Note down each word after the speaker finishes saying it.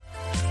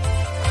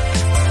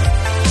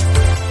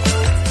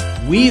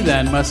We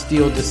then must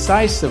deal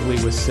decisively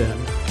with sin.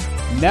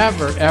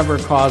 Never, ever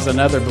cause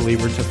another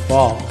believer to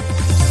fall.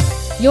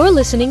 You're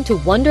listening to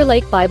Wonder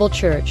Lake Bible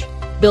Church,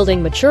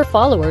 building mature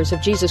followers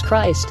of Jesus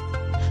Christ.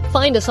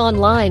 Find us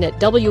online at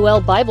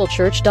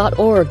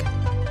wlbiblechurch.org.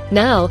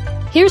 Now,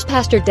 here's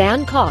Pastor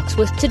Dan Cox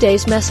with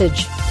today's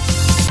message.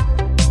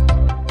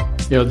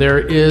 There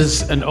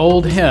is an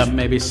old hymn,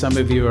 maybe some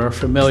of you are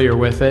familiar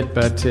with it,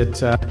 but it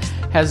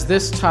has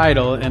this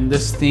title and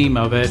this theme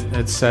of it.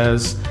 It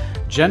says,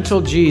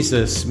 "Gentle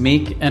Jesus,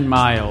 meek and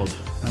mild."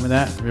 Remember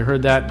that? Have you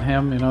heard that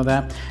hymn? You know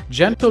that?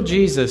 Gentle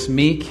Jesus,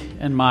 meek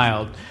and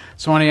mild.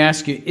 So I want to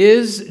ask you,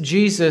 is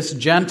Jesus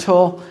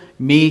gentle,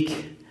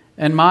 meek,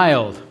 and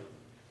mild?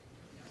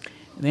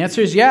 And the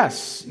answer is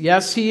yes.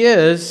 Yes, he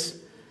is,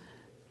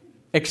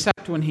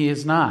 except when he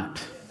is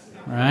not.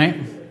 Right?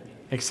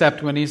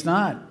 Except when he's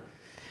not.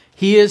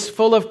 He is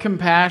full of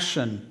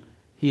compassion.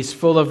 He's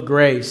full of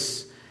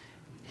grace.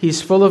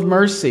 He's full of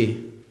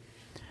mercy.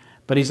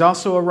 But he's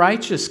also a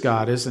righteous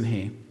God, isn't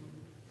he?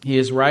 He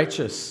is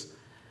righteous.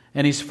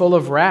 And he's full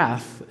of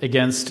wrath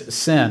against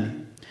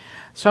sin.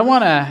 So I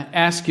want to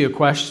ask you a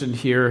question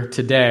here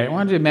today. I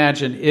want to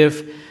imagine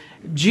if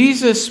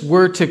Jesus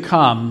were to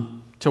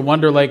come to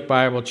Wonder Lake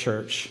Bible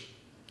Church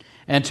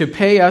and to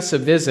pay us a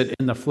visit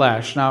in the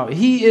flesh. Now,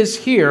 he is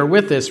here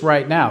with us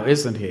right now,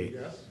 isn't he?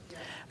 Yes.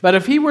 But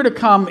if he were to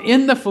come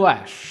in the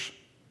flesh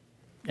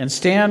and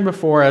stand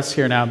before us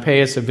here now and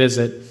pay us a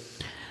visit,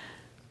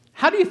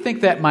 how do you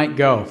think that might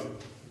go?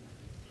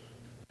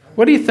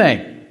 What do you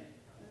think?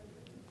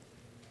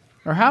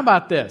 Or how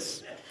about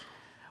this?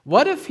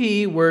 What if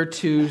he were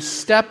to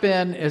step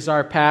in as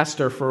our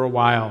pastor for a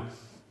while?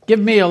 Give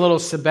me a little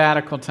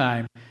sabbatical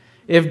time.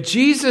 If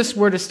Jesus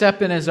were to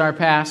step in as our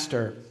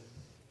pastor,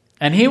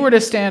 and he were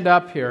to stand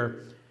up here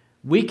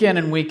week in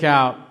and week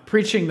out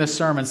preaching the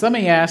sermons, let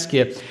me ask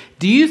you,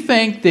 do you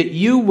think that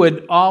you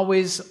would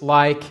always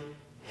like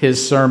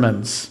his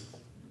sermons?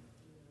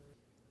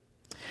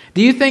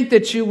 Do you think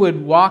that you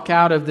would walk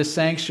out of the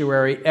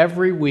sanctuary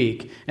every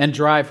week and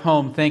drive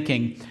home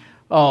thinking,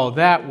 "Oh,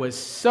 that was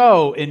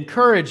so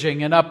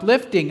encouraging and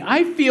uplifting.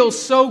 I feel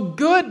so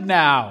good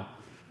now"?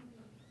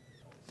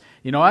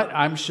 You know what?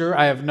 I'm sure,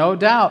 I have no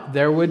doubt,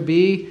 there would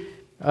be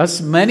us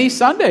many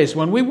Sundays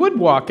when we would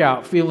walk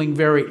out feeling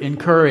very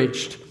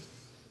encouraged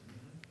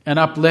and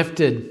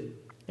uplifted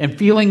and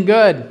feeling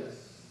good.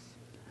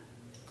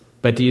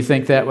 But do you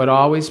think that would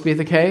always be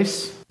the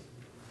case?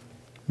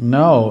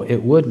 No,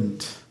 it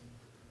wouldn't.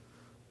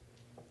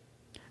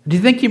 Do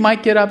you think you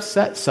might get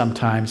upset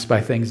sometimes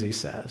by things he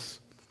says?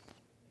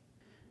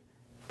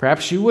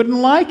 Perhaps you wouldn't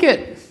like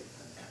it.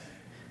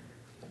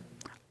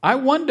 I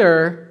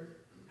wonder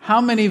how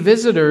many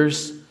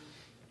visitors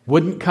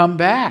wouldn't come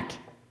back.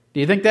 Do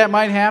you think that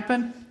might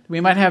happen? We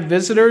might have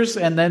visitors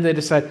and then they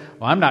decide,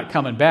 "Well, I'm not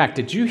coming back.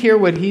 Did you hear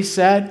what he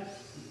said?"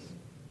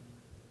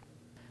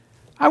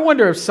 I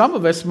wonder if some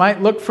of us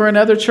might look for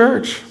another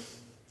church.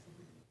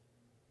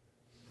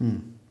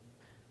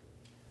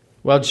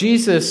 Well,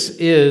 Jesus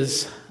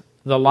is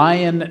the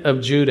Lion of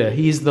Judah.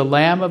 He's the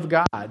Lamb of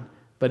God,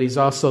 but he's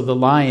also the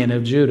Lion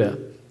of Judah.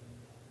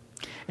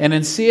 And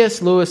in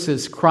C.S.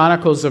 Lewis's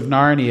Chronicles of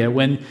Narnia,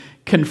 when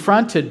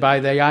confronted by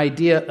the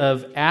idea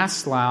of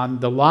Aslan,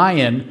 the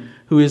lion,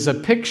 who is a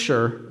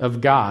picture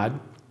of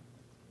God,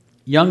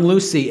 young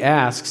Lucy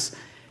asks,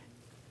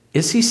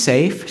 "Is he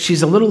safe?"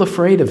 She's a little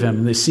afraid of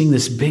him. They're seeing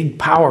this big,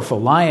 powerful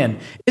lion.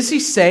 Is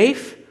he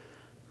safe?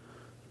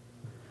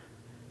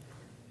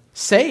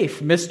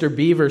 Safe, Mr.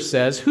 Beaver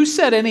says. Who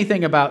said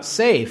anything about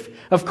safe?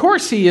 Of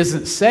course he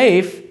isn't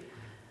safe,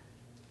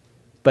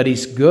 but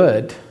he's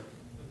good.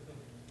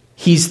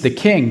 He's the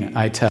king,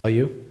 I tell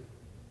you.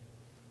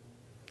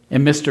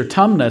 And Mr.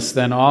 Tumnus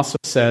then also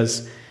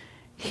says,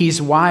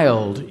 he's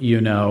wild, you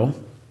know,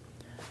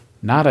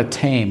 not a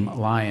tame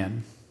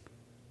lion.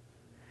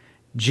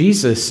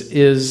 Jesus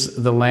is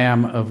the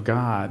Lamb of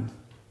God.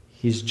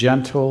 He's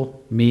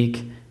gentle,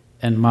 meek,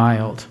 and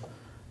mild.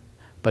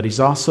 But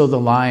he's also the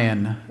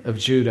Lion of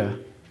Judah.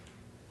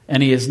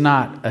 And he is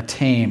not a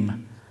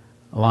tame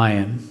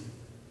lion.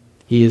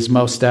 He is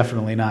most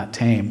definitely not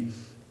tame.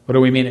 What do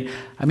we mean?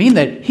 I mean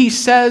that he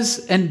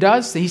says and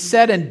does, he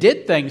said and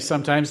did things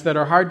sometimes that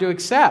are hard to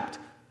accept,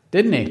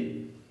 didn't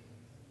he?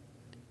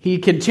 He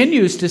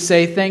continues to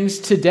say things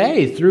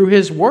today through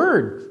his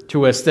word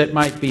to us that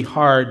might be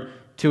hard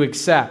to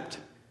accept.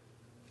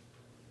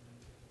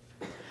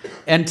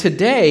 And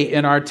today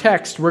in our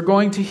text, we're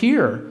going to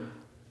hear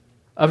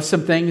of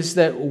some things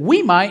that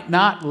we might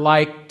not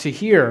like to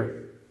hear.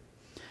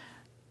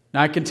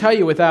 Now, I can tell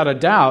you without a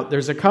doubt,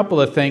 there's a couple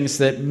of things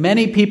that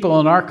many people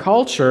in our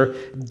culture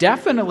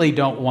definitely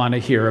don't want to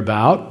hear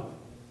about.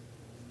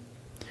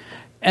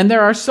 And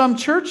there are some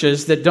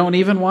churches that don't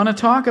even want to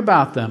talk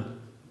about them.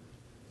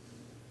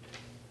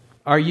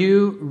 Are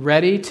you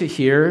ready to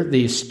hear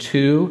these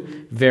two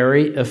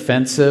very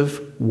offensive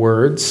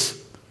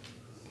words?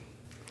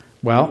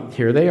 Well,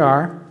 here they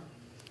are.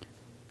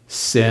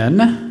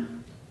 Sin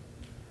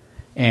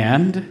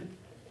and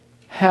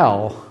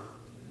hell.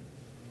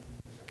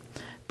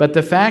 But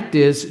the fact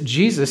is,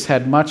 Jesus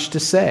had much to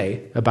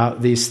say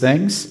about these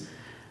things,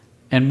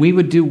 and we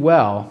would do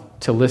well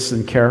to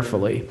listen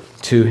carefully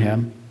to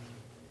him.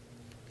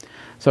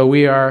 So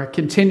we are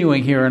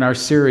continuing here in our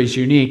series,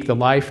 Unique, the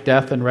life,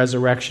 death, and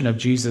resurrection of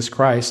Jesus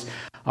Christ,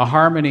 a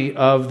harmony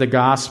of the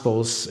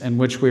Gospels in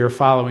which we are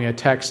following a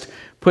text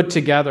put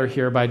together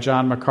here by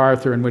John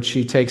MacArthur, in which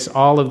he takes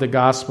all of the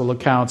Gospel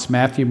accounts,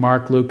 Matthew,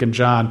 Mark, Luke, and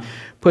John,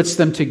 puts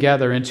them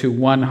together into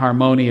one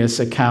harmonious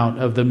account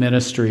of the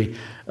ministry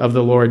of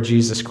the Lord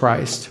Jesus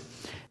Christ.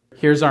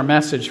 Here's our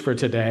message for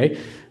today.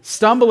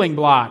 Stumbling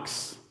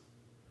blocks.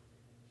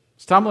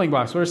 Stumbling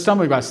blocks. What are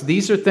stumbling blocks?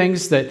 These are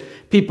things that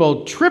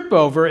people trip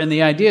over, and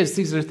the idea is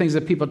these are things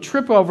that people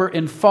trip over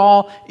and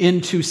fall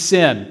into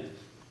sin.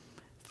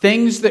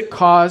 Things that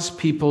cause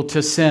people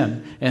to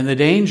sin, and the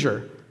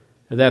danger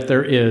that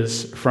there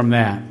is from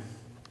that.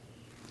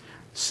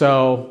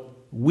 So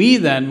we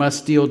then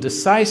must deal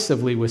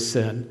decisively with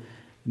sin,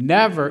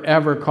 never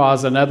ever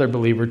cause another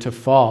believer to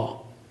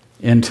fall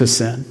into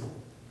sin.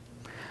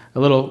 A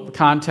little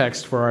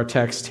context for our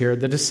text here.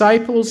 The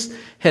disciples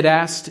had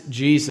asked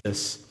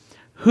Jesus,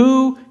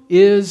 "Who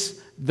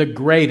is the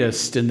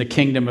greatest in the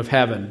kingdom of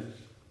heaven?"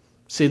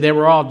 See, they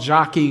were all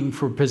jockeying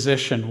for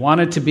position,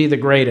 wanted to be the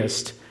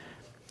greatest.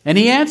 And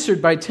he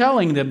answered by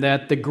telling them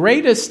that the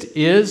greatest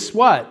is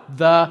what?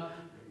 The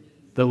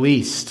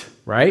least,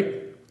 right?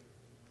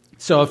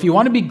 So if you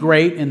want to be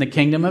great in the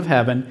kingdom of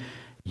heaven,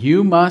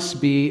 you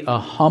must be a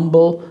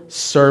humble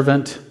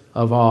servant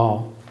of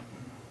all.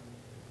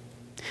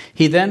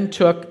 He then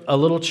took a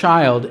little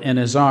child in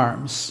his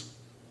arms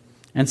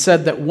and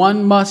said that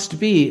one must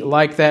be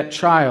like that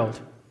child,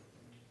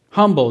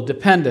 humble,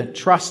 dependent,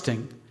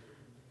 trusting,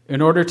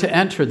 in order to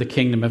enter the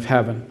kingdom of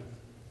heaven.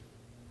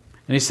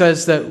 And he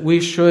says that we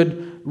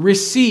should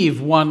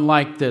receive one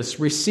like this,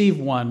 receive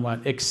one,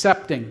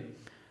 accepting.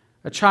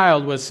 A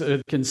child was,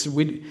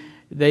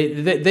 they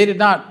did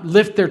not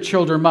lift their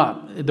children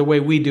up the way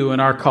we do in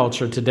our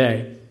culture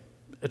today.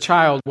 A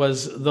child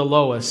was the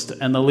lowest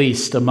and the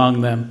least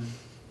among them.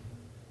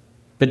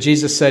 But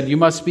Jesus said, you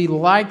must be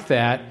like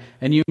that,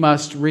 and you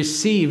must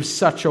receive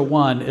such a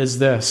one as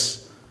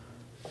this.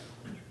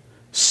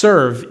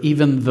 Serve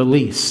even the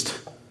least.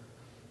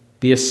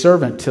 Be a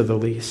servant to the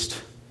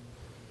least.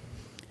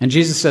 And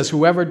Jesus says,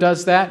 whoever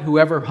does that,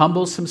 whoever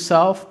humbles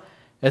himself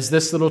as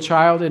this little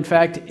child, in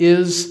fact,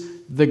 is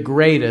the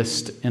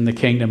greatest in the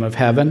kingdom of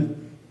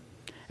heaven.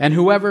 And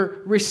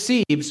whoever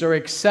receives or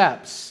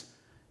accepts,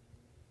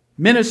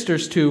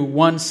 ministers to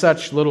one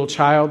such little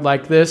child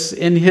like this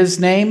in his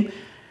name,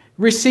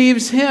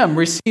 receives him,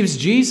 receives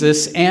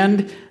Jesus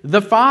and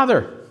the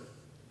Father.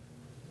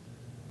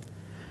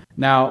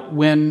 Now,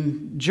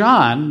 when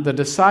John, the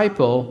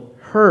disciple,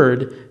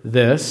 heard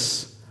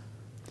this,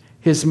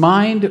 his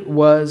mind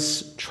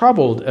was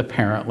troubled,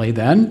 apparently,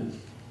 then,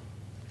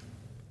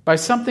 by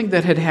something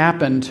that had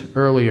happened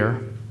earlier.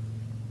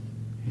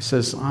 He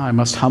says, I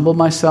must humble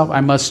myself.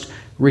 I must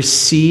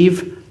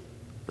receive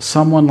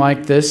someone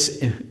like this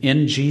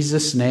in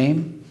Jesus'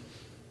 name.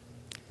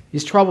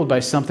 He's troubled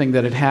by something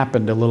that had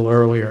happened a little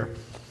earlier.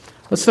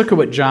 Let's look at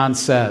what John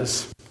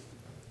says.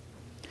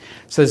 It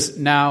says,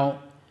 now,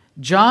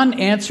 John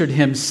answered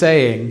him,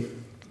 saying,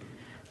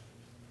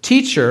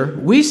 Teacher,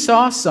 we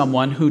saw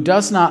someone who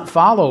does not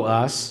follow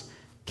us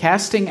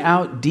casting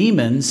out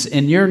demons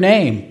in your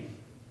name.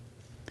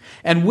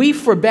 And we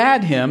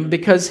forbade him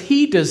because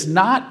he does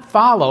not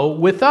follow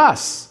with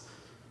us.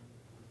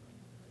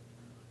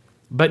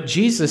 But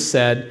Jesus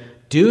said,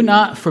 do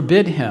not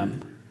forbid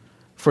him,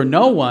 for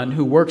no one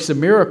who works a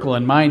miracle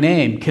in my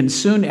name can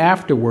soon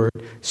afterward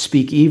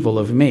speak evil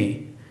of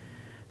me.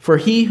 For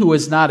he who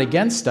is not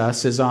against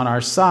us is on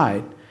our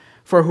side.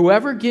 For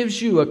whoever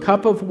gives you a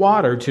cup of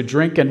water to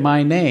drink in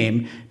my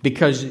name,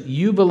 because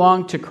you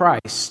belong to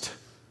Christ,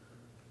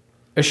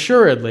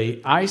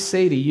 assuredly, I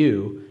say to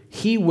you,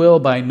 he will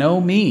by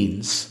no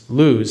means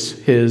lose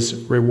his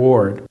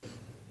reward.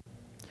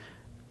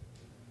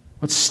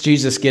 What's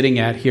Jesus getting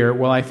at here?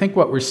 Well, I think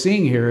what we're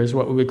seeing here is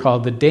what we would call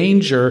the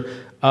danger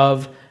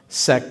of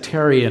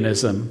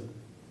sectarianism,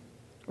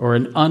 or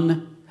an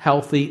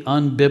unhealthy,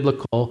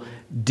 unbiblical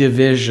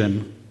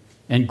division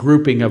and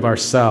grouping of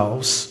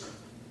ourselves.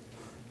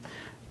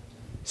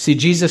 See,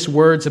 Jesus'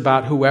 words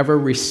about whoever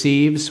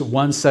receives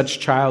one such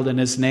child in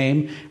his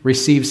name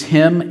receives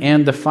him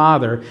and the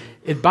Father.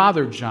 It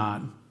bothered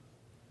John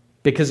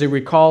because he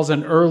recalls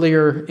an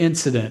earlier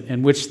incident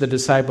in which the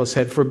disciples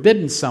had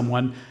forbidden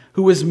someone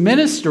who was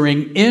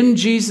ministering in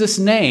Jesus'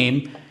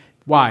 name.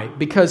 Why?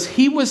 Because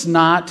he was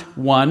not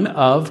one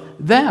of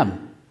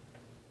them.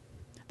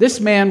 This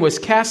man was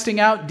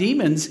casting out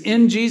demons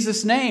in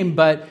Jesus' name,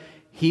 but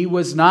he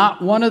was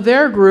not one of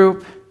their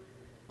group.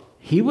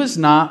 He was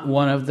not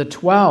one of the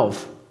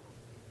 12.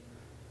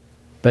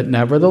 But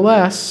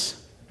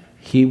nevertheless,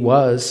 he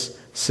was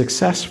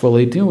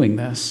successfully doing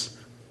this.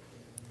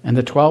 And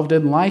the 12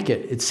 didn't like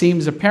it. It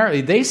seems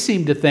apparently they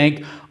seemed to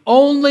think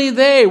only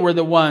they were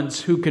the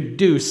ones who could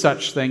do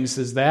such things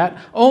as that.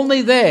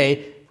 Only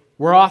they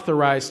were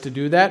authorized to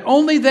do that.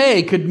 Only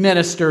they could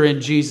minister in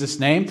Jesus'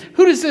 name.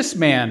 Who does this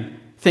man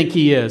think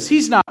he is?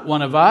 He's not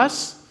one of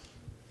us.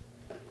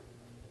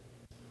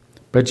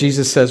 But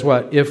Jesus says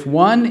what? If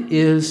one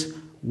is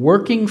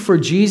working for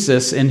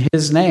Jesus in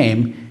his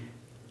name,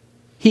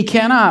 he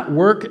cannot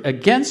work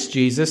against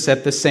Jesus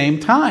at the same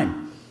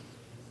time.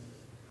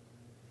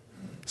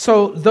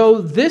 So,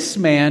 though this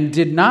man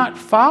did not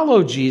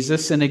follow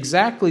Jesus in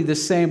exactly the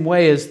same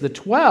way as the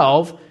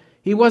 12,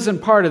 he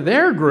wasn't part of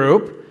their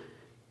group,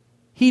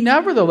 he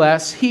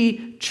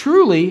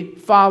truly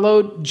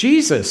followed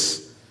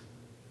Jesus.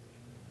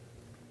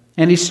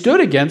 And he stood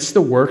against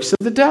the works of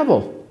the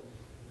devil.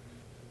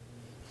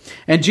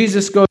 And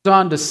Jesus goes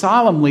on to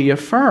solemnly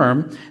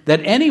affirm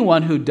that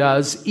anyone who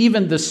does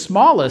even the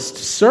smallest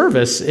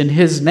service in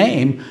his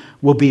name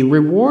will be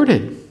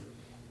rewarded.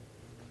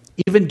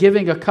 Even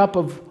giving a cup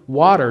of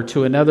water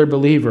to another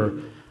believer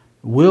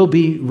will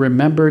be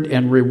remembered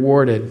and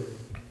rewarded.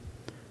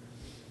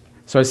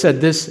 So I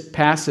said this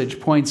passage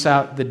points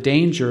out the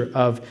danger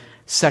of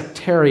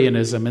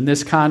sectarianism. In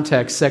this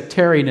context,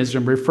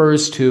 sectarianism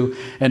refers to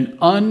an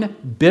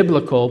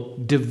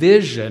unbiblical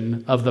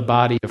division of the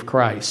body of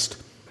Christ.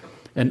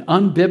 An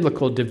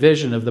unbiblical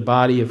division of the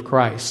body of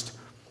Christ.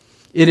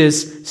 It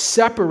is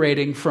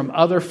separating from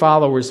other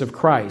followers of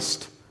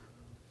Christ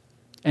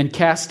and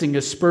casting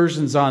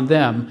aspersions on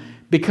them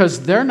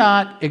because they're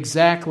not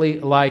exactly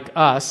like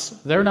us.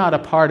 They're not a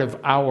part of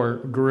our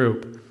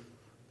group.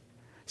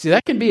 See,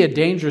 that can be a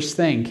dangerous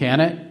thing, can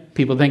it?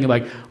 People thinking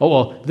like, oh,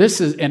 well,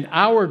 this is in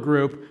our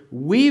group.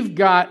 We've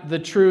got the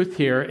truth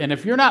here. And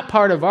if you're not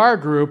part of our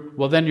group,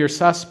 well, then you're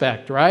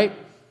suspect, right?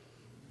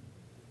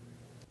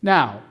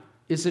 Now,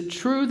 is it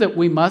true that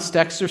we must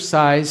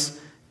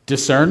exercise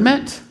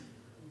discernment?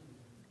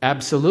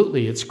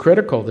 Absolutely, it's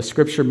critical. The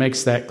Scripture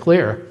makes that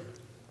clear.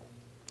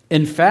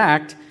 In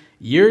fact,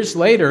 years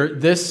later,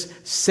 this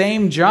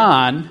same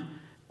John,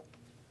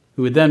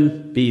 who would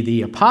then be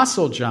the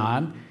Apostle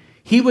John,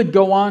 he would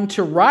go on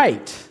to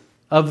write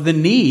of the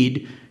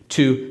need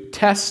to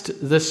test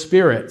the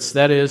spirits,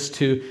 that is,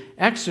 to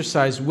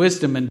exercise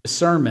wisdom and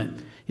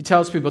discernment. He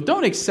tells people,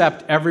 don't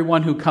accept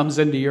everyone who comes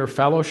into your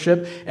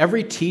fellowship,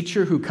 every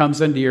teacher who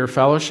comes into your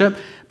fellowship,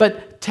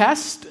 but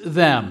test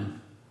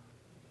them.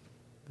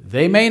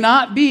 They may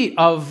not be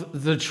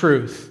of the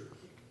truth.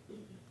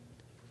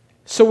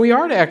 So we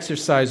are to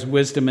exercise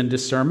wisdom and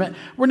discernment.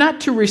 We're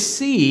not to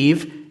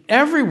receive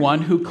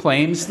everyone who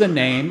claims the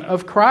name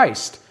of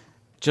Christ,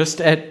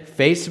 just at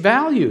face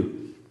value.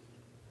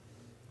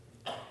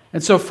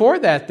 And so for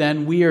that,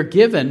 then, we are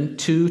given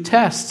two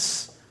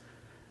tests.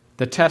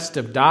 The test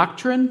of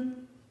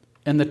doctrine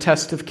and the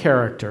test of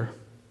character.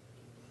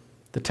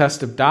 The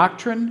test of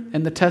doctrine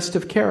and the test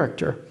of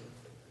character.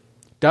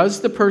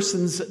 Does the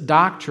person's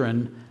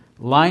doctrine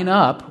line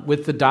up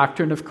with the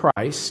doctrine of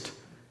Christ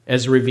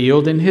as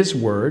revealed in His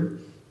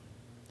Word?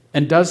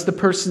 And does the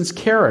person's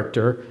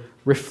character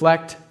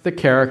reflect the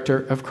character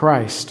of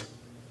Christ?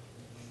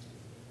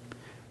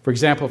 For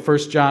example,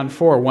 1 John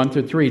 4,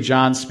 1-3,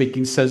 John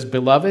speaking says,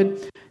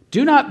 Beloved,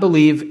 do not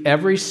believe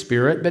every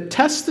spirit, but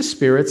test the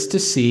spirits to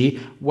see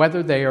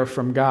whether they are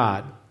from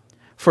God.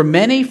 For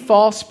many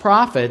false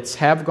prophets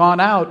have gone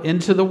out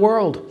into the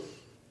world.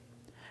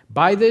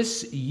 By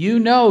this you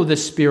know the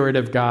Spirit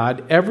of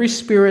God. Every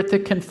spirit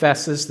that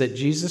confesses that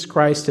Jesus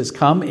Christ has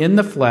come in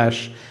the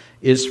flesh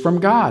is from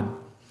God.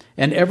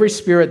 And every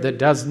spirit that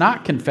does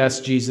not confess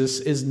Jesus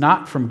is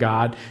not from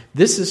God.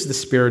 This is the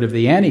spirit of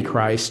the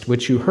Antichrist,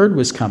 which you heard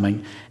was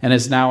coming and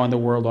is now in the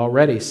world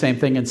already. Same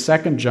thing in 2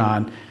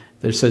 John.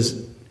 There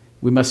says,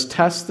 we must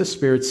test the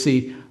spirits,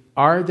 see,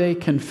 are they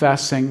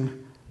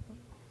confessing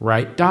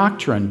right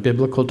doctrine,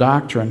 biblical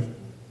doctrine?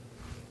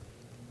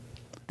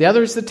 The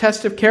other is the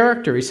test of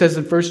character. He says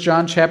in 1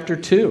 John chapter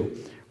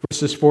 2,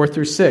 verses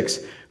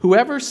 4-6,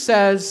 whoever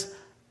says,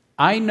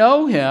 I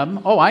know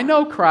him, I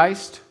know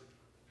Christ,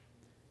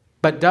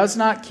 but does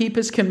not keep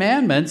his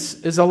commandments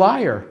is a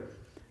liar,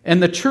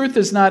 and the truth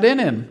is not in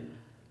him.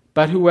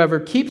 But whoever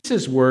keeps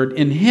his word,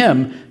 in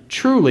him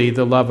truly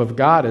the love of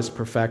God is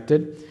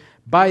perfected.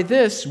 By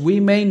this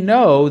we may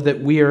know that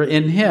we are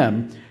in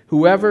him.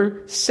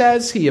 Whoever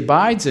says he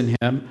abides in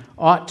him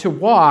ought to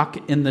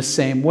walk in the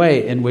same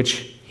way in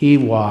which he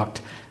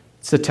walked.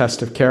 It's a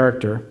test of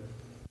character.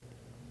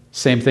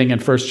 Same thing in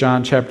 1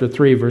 John chapter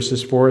 3,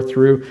 verses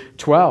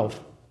 4-12.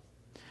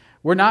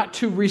 We're not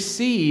to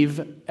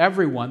receive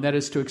everyone, that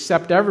is to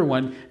accept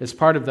everyone as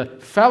part of the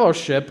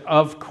fellowship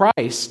of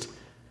Christ.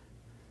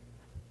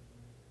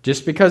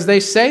 Just because they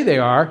say they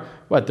are,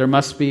 there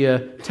must be a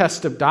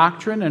test of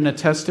doctrine and a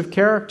test of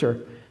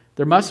character.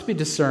 There must be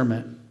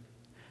discernment.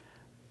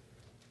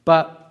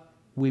 But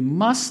we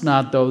must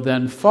not, though,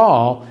 then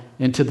fall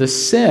into the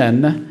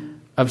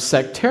sin of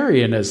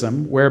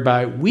sectarianism,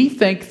 whereby we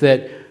think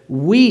that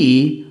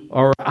we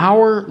or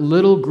our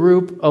little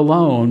group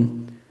alone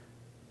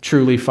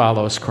truly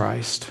follows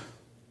Christ.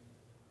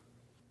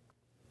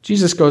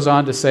 Jesus goes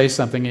on to say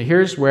something, and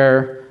here's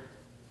where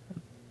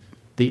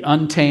the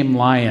untamed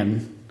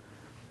lion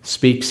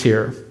speaks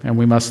here, and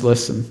we must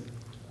listen.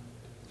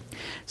 It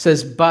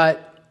says,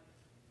 but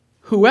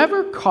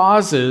whoever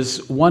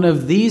causes one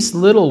of these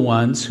little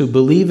ones who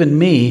believe in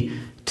me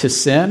to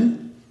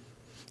sin,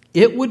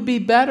 it would be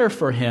better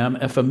for him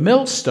if a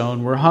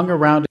millstone were hung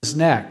around his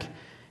neck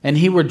and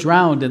he were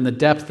drowned in the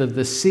depth of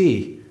the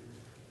sea.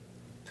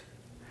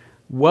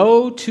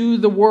 Woe to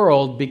the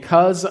world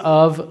because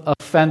of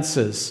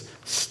offenses,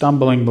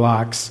 stumbling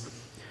blocks.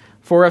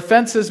 For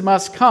offenses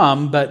must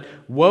come, but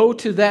woe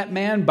to that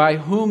man by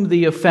whom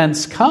the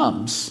offense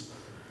comes.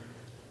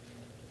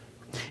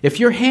 If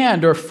your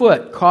hand or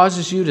foot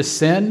causes you to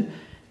sin,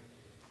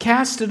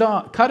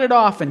 cut it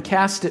off and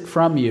cast it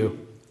from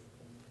you.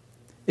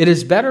 It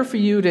is better for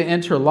you to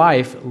enter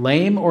life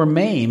lame or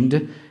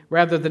maimed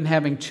rather than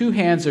having 2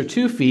 hands or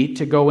 2 feet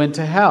to go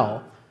into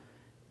hell,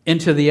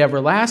 into the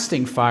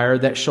everlasting fire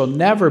that shall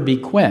never be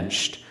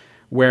quenched,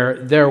 where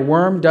their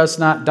worm does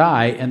not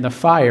die and the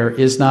fire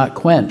is not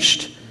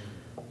quenched.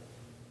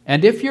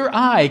 And if your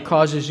eye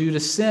causes you to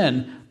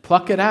sin,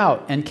 pluck it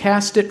out and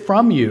cast it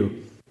from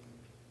you.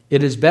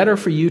 It is better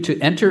for you to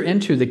enter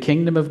into the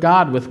kingdom of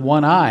God with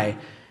 1 eye,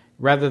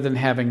 rather than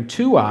having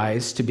 2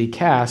 eyes to be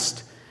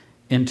cast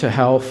into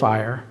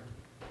hellfire.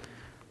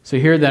 So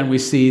here then we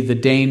see the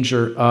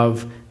danger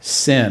of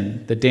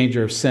sin, the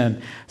danger of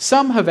sin.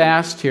 Some have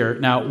asked here,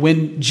 now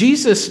when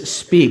Jesus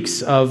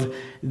speaks of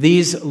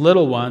these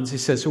little ones, he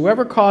says,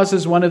 whoever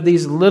causes one of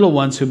these little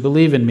ones who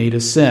believe in me to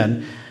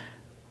sin,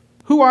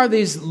 who are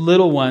these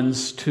little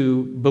ones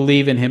to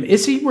believe in him?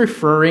 Is he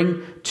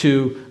referring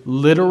to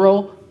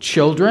literal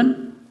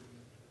children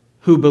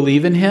who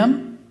believe in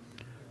him?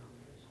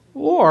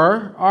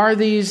 Or are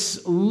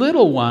these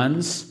little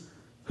ones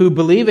who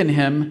believe in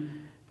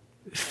him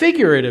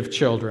figurative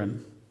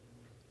children?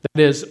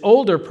 That is,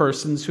 older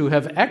persons who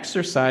have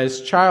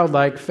exercised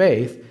childlike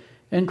faith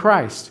in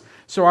Christ.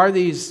 So are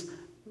these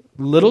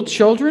little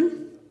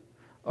children,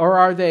 or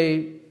are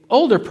they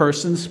older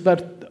persons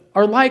but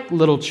are like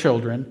little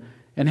children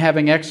and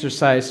having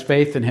exercised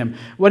faith in him?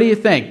 What do you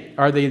think?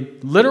 Are they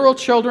literal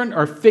children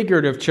or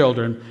figurative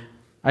children?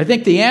 I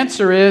think the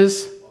answer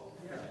is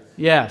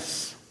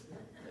yes.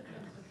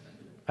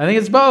 I think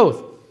it's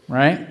both,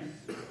 right?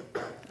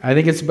 I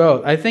think it's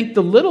both. I think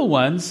the little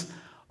ones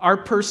are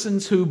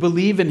persons who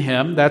believe in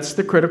him. That's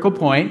the critical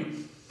point.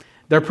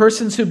 They're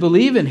persons who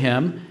believe in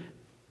him,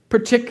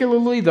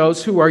 particularly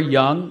those who are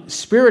young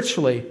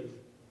spiritually,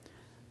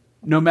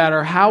 no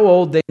matter how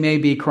old they may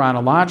be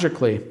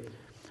chronologically.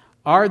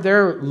 Are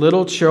there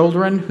little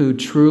children who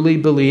truly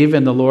believe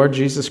in the Lord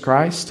Jesus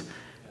Christ?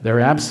 There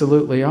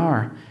absolutely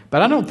are.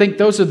 But I don't think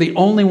those are the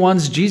only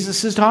ones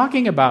Jesus is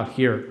talking about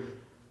here.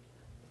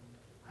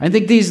 I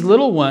think these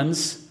little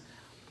ones,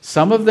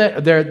 some of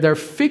them, they're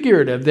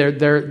figurative.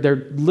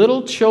 They're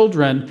little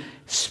children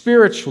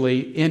spiritually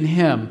in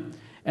him.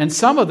 And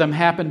some of them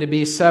happen to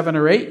be 7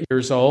 or 8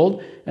 years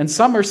old, and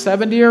some are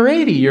 70 or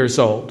 80 years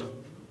old.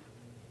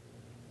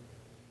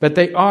 But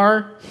they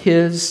are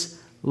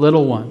his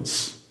little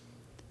ones,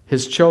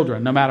 his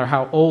children, no matter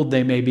how old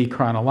they may be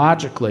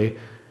chronologically.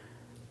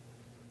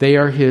 They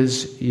are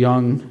his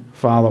young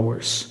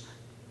followers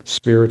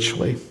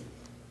spiritually.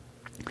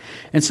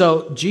 And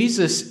so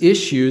Jesus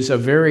issues a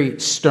very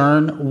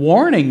stern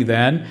warning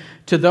then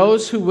to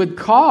those who would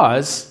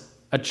cause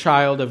a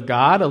child of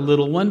God, a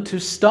little one, to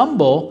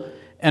stumble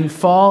and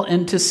fall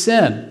into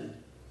sin.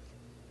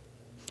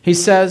 He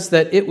says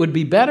that it would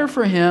be better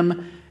for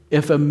him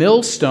if a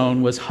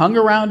millstone was hung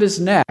around his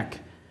neck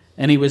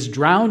and he was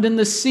drowned in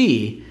the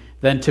sea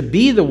than to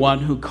be the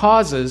one who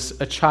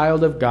causes a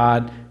child of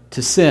God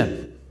to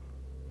sin.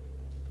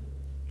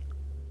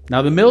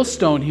 Now, the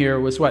millstone here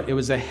was what? It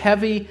was a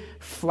heavy,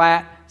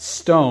 flat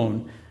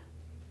stone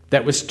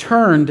that was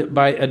turned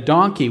by a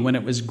donkey when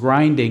it was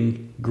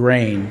grinding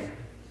grain.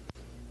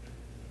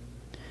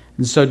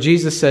 And so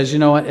Jesus says, you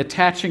know what?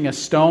 Attaching a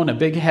stone, a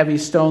big, heavy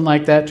stone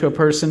like that to a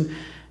person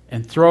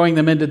and throwing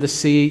them into the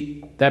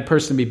sea, that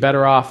person would be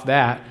better off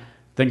that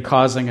than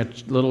causing a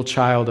little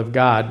child of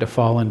God to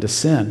fall into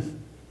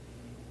sin.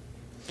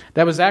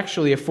 That was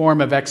actually a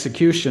form of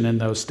execution in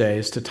those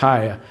days, to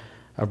tie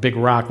a big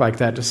rock like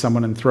that to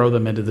someone and throw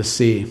them into the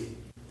sea.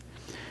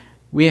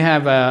 We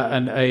have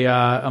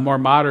a more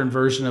modern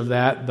version of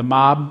that. The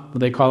mob,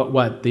 they call it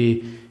what?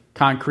 The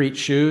concrete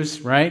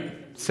shoes, right?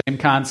 Same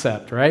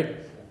concept, right?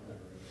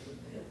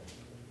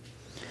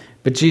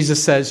 But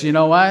Jesus says, you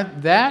know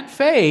what? That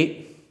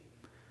fate,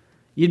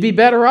 you'd be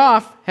better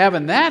off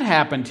having that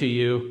happen to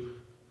you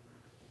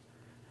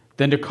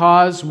than to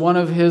cause one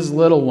of his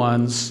little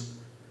ones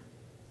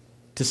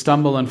to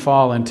stumble and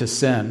fall into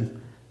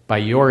sin by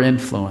your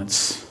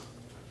influence.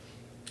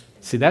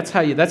 See, that's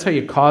how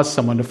you cause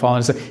someone to fall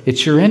into sin.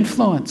 It's your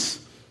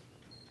influence.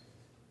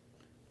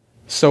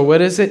 So what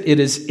is it? It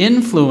is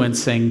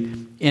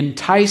influencing,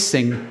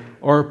 enticing,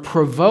 or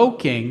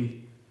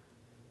provoking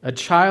a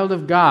child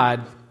of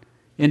God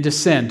into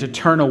sin, to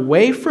turn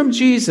away from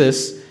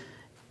Jesus,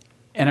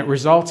 and it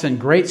results in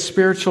great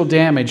spiritual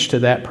damage to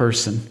that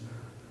person.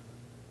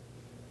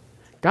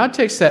 God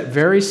takes that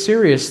very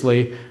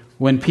seriously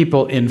when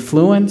people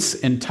influence,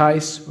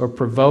 entice, or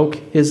provoke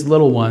his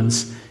little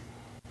ones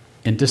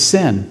into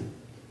sin,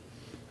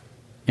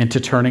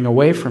 into turning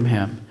away from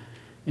him,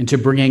 into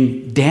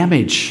bringing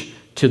damage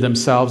to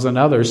themselves and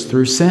others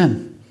through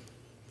sin.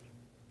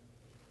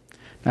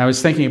 I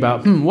was thinking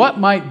about, what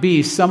might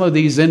be some of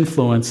these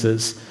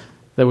influences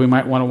that we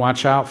might want to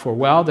watch out for?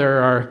 Well,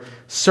 there are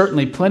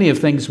certainly plenty of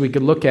things we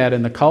could look at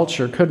in the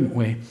culture, couldn't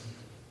we?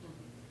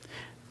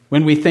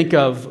 When we think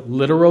of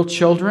literal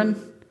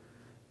children,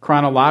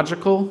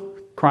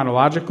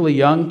 chronologically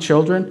young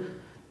children,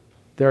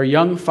 there are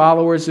young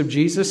followers of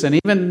Jesus, and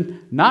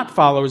even not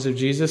followers of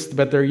Jesus,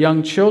 but they're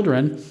young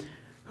children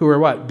who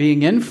are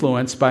being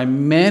influenced by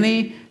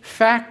many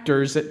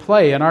factors at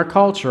play in our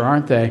culture,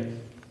 aren't they?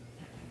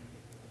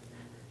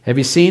 Have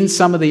you seen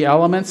some of the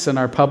elements in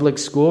our public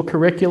school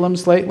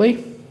curriculums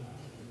lately?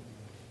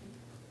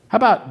 How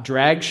about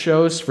drag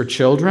shows for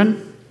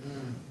children?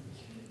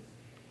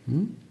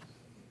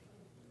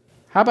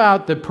 How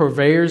about the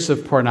purveyors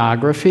of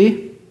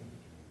pornography?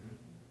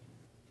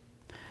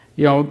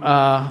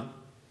 Not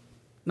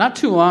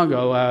too long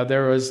ago,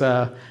 there was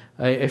a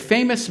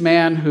famous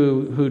man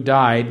who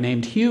died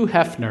named Hugh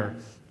Hefner.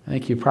 I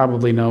think you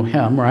probably know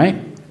him,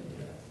 right?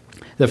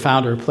 The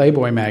founder of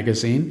Playboy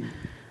magazine,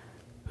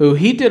 who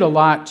he did a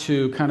lot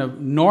to kind of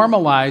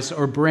normalize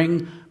or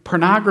bring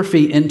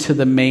pornography into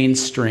the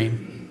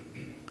mainstream.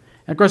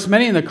 And of course,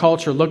 many in the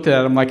culture looked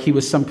at him like he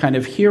was some kind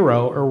of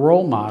hero or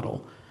role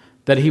model,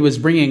 that he was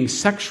bringing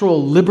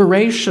sexual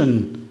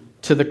liberation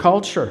to the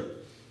culture.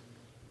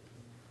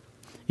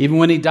 Even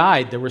when he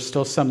died, there were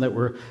still some that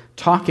were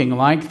talking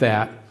like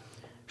that.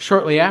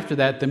 Shortly after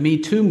that, the Me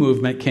Too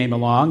movement came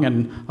along,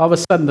 and all of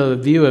a sudden the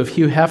view of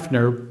Hugh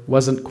Hefner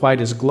wasn't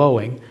quite as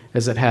glowing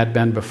as it had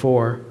been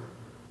before.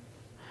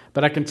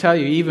 But I can tell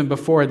you, even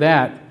before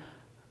that,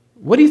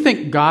 what do you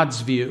think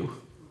God's view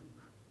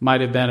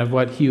might have been of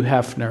what Hugh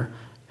Hefner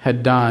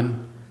had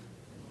done?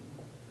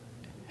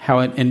 How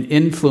in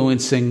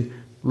influencing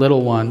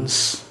little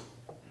ones.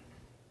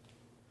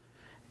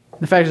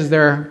 The fact is,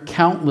 there are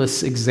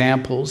countless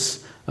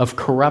examples of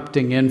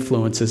corrupting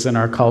influences in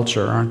our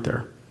culture, aren't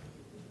there?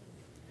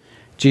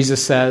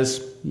 Jesus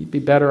says, you'd be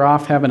better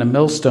off having a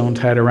millstone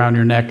tied around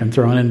your neck and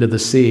thrown into the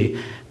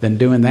sea than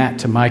doing that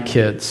to my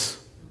kids.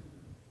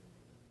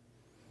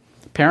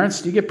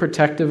 Parents, do you get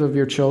protective of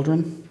your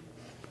children,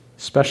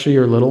 especially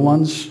your little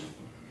ones?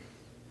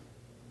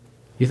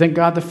 You think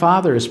God the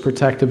Father is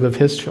protective of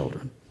his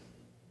children?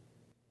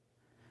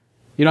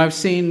 I've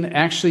seen,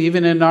 actually,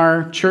 even in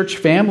our church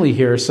family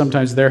here,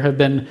 sometimes there have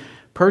been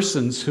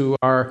persons who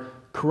are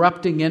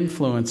corrupting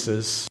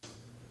influences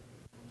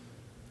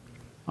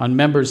on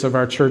members of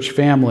our church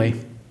family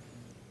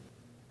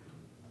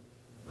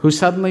who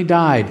suddenly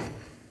died.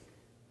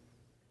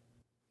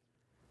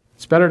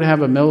 It's better to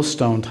have a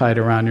millstone tied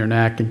around your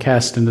neck and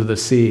cast into the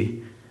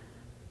sea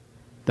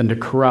than to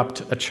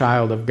corrupt a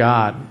child of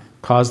God,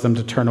 cause them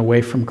to turn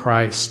away from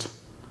Christ,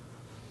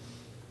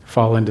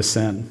 fall into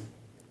sin.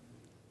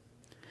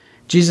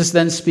 Jesus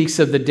then speaks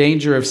of the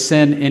danger of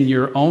sin in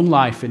your own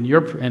life, in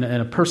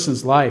a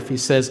person's life. He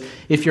says,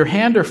 if your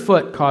hand or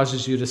foot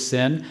causes you to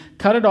sin,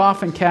 cut it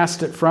off and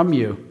cast it from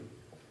you.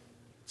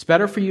 It's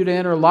better for you to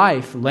enter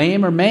life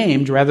lame or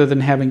maimed rather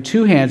than having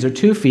 2 hands or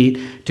 2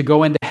 feet to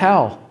go into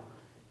hell,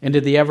 into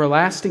the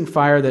everlasting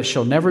fire that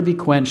shall never be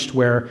quenched,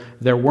 where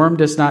their worm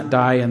does not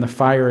die and the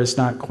fire is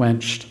not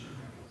quenched.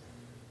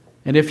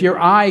 And if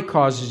your eye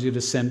causes you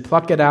to sin,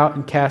 pluck it out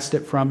and cast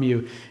it from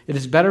you. It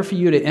is better for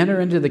you to enter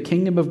into the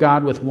kingdom of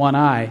God with 1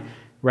 eye,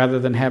 rather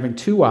than having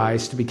 2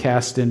 eyes to be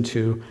cast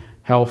into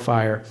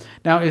hellfire.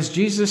 Now, is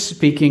Jesus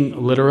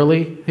speaking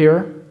literally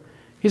here?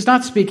 He's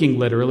not speaking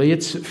literally,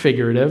 it's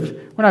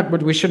figurative.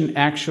 We shouldn't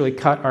actually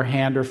cut our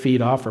hand or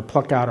feet off or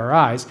pluck out our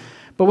eyes.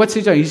 But what's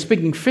he doing? He's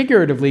speaking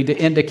figuratively to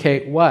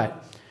indicate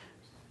what?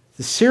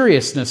 The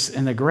seriousness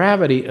and the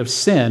gravity of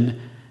sin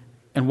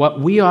and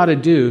what we ought to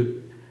do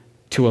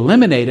to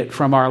eliminate it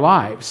from our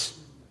lives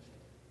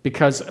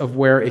because of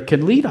where it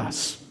can lead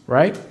us,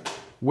 right?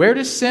 Where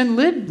does sin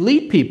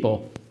lead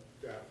people?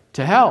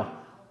 To hell,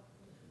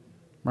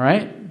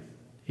 right?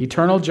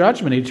 Eternal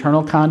judgment,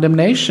 eternal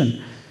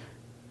condemnation.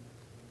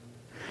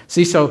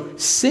 See, so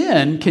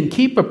sin can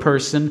keep a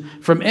person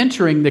from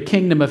entering the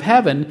kingdom of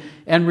heaven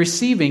and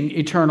receiving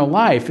eternal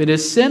life. It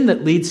is sin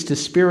that leads to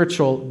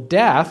spiritual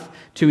death,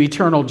 to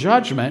eternal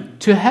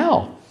judgment, to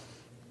hell.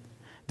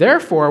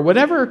 Therefore,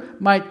 whatever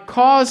might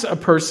cause a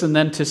person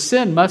then to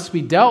sin must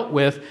be dealt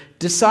with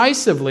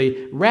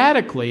decisively,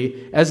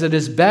 radically, as it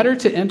is better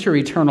to enter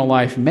eternal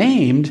life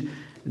maimed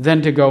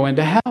than to go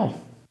into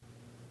hell.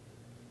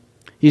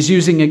 He's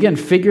using, again,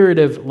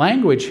 figurative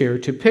language here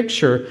to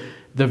picture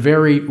the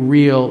very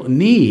real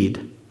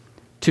need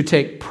to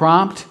take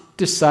prompt,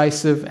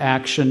 decisive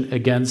action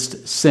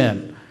against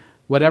sin,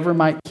 whatever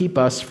might keep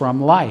us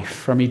from life,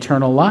 from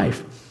eternal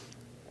life.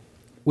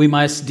 We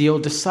must deal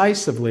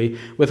decisively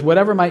with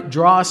whatever might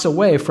draw us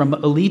away from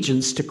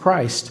allegiance to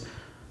Christ.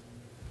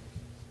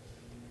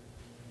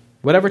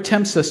 Whatever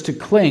tempts us to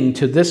cling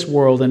to this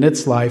world and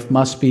its life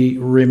must be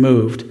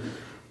removed.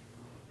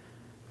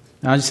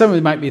 Now, some of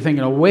you might be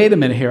thinking, oh, wait a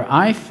minute here.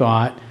 I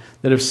thought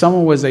that if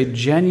someone was a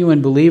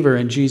genuine believer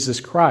in Jesus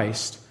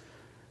Christ,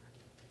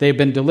 they've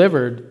been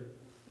delivered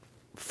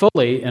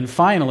fully and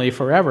finally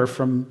forever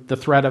from the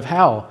threat of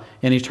hell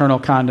and eternal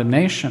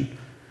condemnation.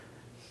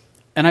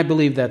 And I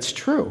believe that's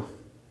true.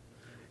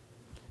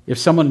 If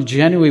someone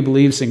genuinely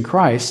believes in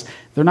Christ,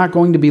 they're not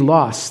going to be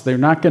lost. They're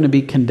not going to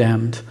be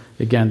condemned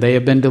again. They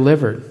have been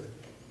delivered.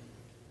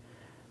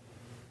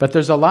 But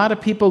there's a lot of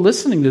people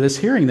listening to this,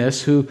 hearing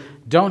this, who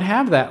don't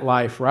have that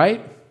life,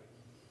 right?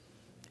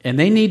 And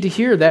they need to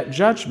hear that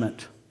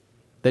judgment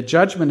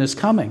is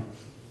coming.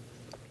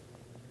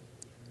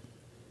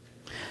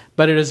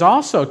 But it is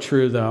also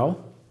true,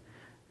 though,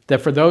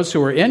 that for those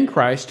who are in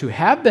Christ, who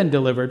have been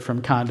delivered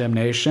from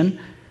condemnation,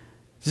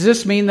 does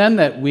this mean then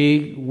that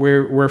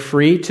we're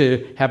free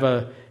to have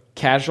a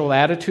casual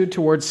attitude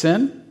towards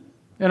sin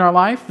in our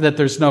life? That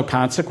there's no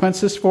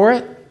consequences for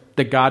it?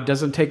 That God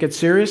doesn't take it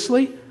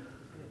seriously?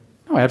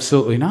 No,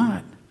 absolutely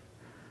not.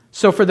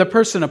 So for the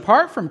person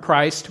apart from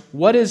Christ,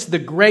 what is the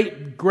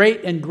great,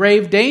 great and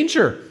grave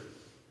danger?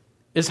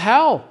 Is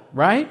hell,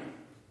 right?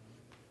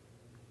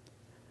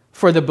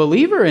 For the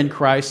believer in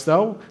Christ,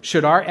 though,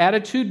 should our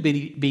attitude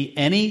be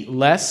any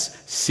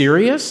less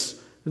serious,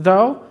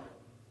 though?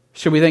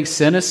 Should we think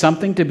sin is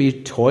something to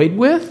be toyed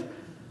with?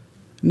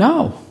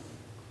 No.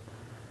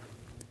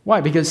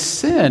 Why? Because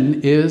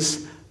sin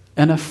is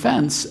an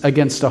offense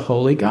against a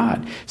holy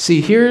God. See,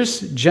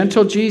 here's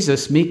gentle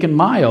Jesus, meek and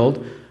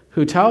mild,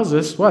 who tells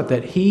us what?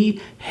 That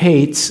he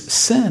hates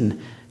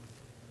sin.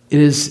 It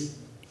is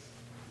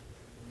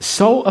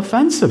so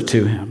offensive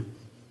to him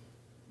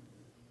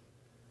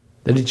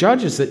that he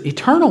judges it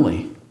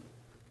eternally.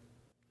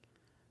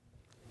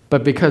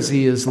 But because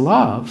he is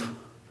love,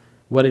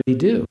 what did he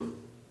do?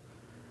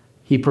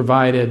 He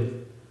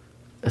provided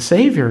a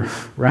Savior,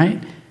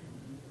 right?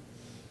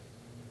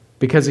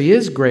 Because he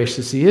is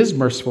gracious, he is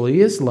merciful,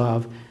 he is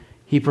love,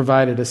 he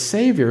provided a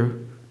Savior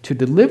to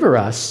deliver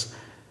us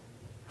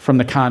from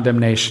the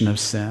condemnation of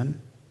sin.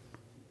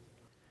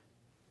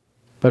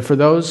 But for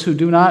those who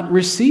do not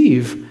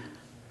receive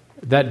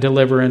that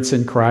deliverance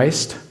in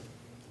Christ,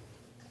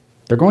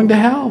 they're going to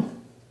hell.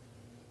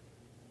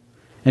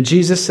 And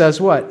Jesus says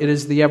what? It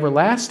is the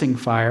everlasting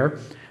fire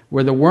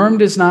where the worm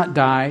does not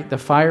die, the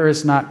fire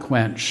is not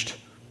quenched.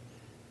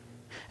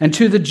 And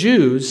to the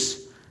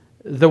Jews,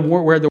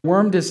 where the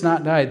worm does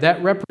not die,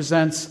 that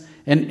represents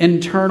an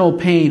internal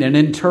pain, an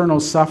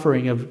internal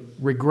suffering of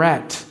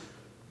regret.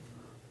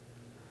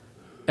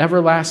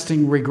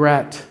 Everlasting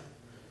regret.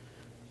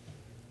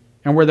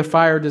 And where the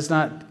fire does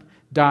not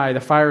die, the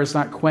fire is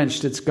not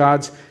quenched, it's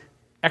God's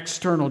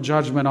external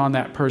judgment on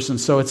that person.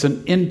 So it's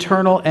an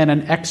internal and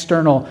an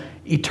external,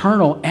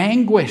 eternal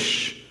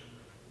anguish.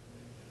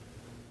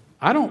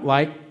 I don't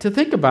like to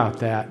think about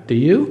that. Do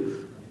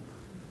you?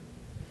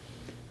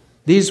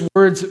 These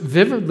words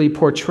vividly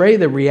portray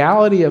the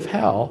reality of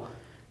hell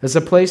as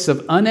a place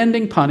of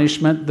unending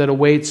punishment that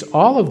awaits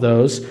all of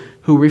those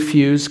who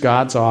refuse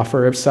God's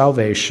offer of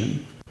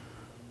salvation.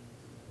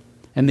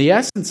 And the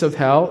essence of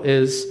hell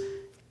is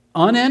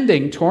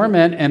unending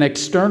torment and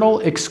external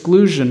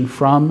exclusion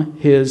from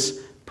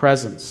his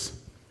presence.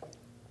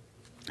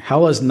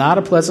 Hell is not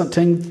a pleasant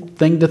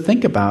thing to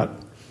think about.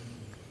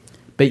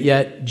 But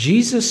yet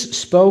Jesus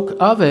spoke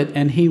of it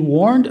and he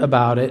warned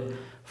about it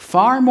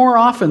far more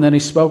often than he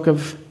spoke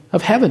of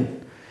heaven.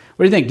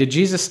 What do you think? Did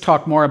Jesus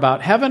talk more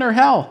about heaven or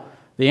hell?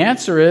 The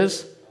answer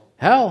is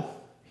hell.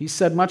 He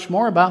said much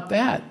more about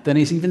that than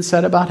he's even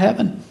said about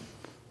heaven.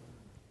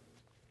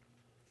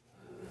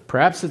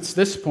 Perhaps it's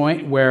this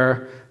point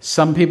where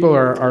some people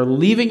are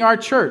leaving our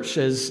church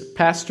as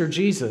Pastor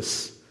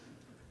Jesus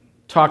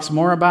talks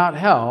more about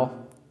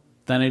hell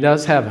than he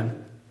does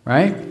heaven,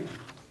 right?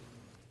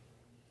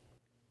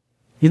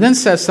 He then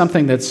says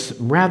something that's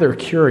rather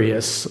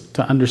curious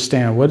to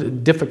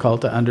understand,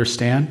 difficult to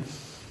understand.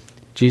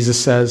 Jesus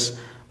says,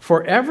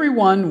 "For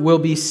everyone will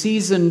be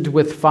seasoned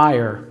with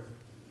fire,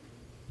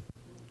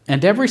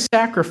 and every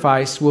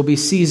sacrifice will be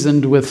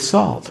seasoned with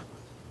salt."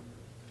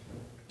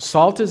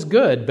 Salt is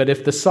good, but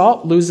if the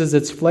salt loses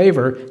its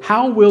flavor,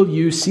 how will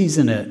you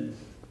season it?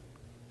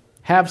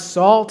 Have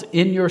salt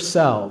in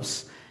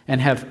yourselves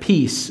and have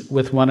peace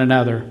with one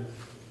another.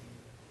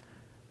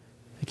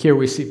 Here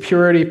we see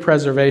purity,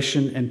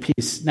 preservation, and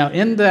peace. Now,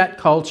 in that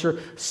culture,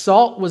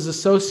 salt was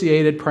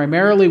associated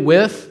primarily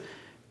with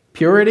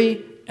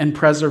purity and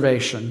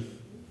preservation.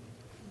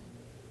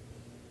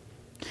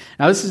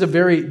 Now, this is a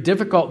very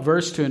difficult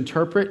verse to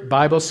interpret.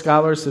 Bible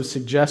scholars have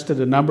suggested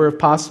a number of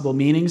possible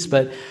meanings,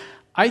 but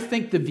I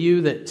think the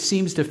view that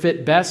seems to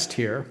fit best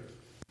here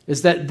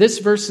is that this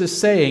verse is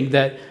saying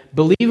that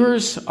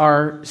believers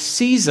are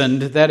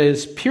seasoned, that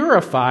is,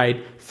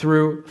 purified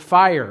through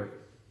fire.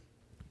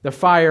 The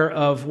fire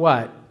of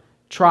what?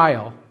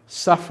 Trial,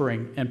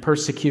 suffering, and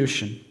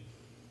persecution.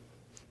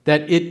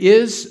 That it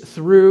is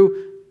through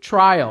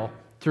trial,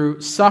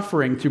 through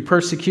suffering, through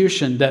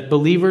persecution, that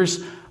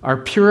believers are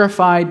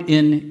purified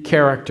in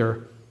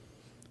character.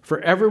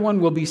 For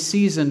everyone will be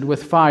seasoned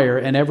with fire,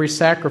 and every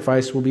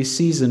sacrifice will be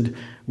seasoned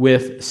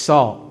with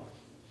salt.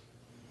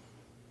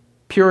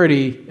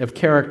 Purity of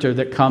character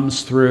that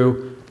comes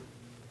through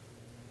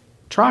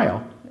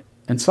trial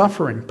and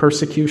suffering,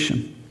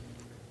 persecution.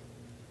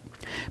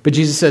 But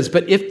Jesus says,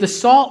 but if the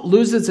salt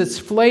loses its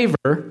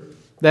flavor,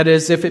 that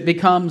is, if it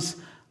becomes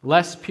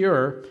less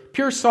pure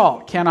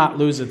salt cannot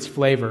lose its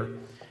flavor.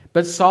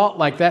 But salt,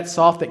 like that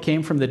salt that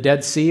came from the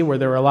Dead Sea where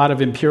there were a lot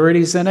of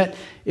impurities in it,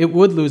 it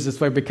would lose its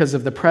flavor because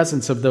of the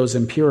presence of those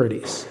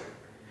impurities.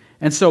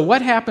 And so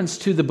what happens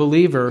to the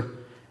believer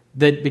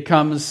that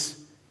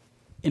becomes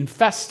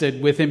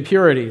infested with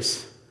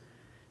impurities?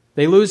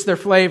 They lose their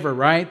flavor,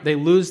 right? They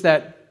lose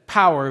that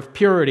power of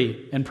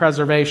purity and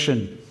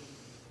preservation.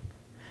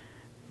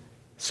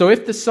 So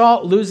if the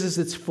salt loses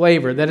its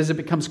flavor, that is, it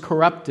becomes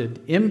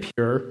corrupted,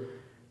 impure,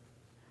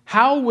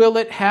 how will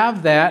it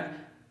have that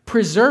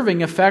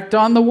preserving effect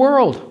on the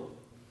world?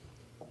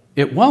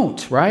 It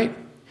won't, right?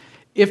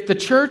 If the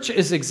church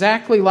is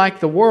exactly like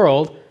the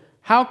world,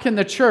 how can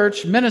the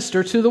church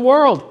minister to the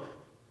world?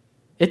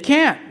 It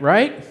can't,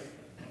 right?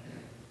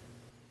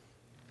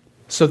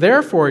 So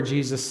therefore,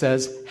 Jesus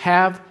says,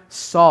 have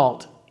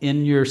salt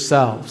in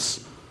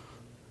yourselves.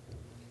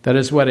 That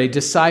is what a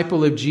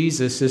disciple of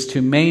Jesus is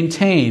to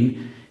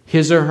maintain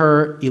his or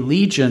her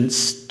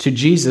allegiance to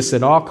Jesus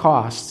at all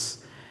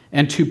costs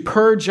and to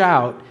purge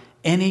out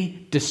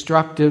any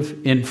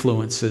destructive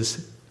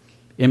influences,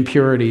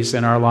 impurities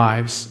in our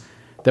lives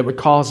that would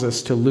cause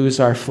us to lose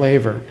our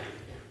flavor.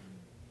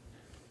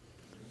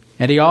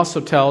 And he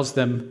also tells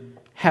them,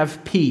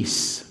 have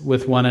peace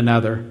with one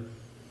another.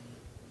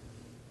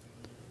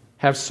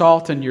 Have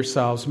salt in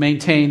yourselves.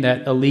 Maintain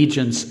that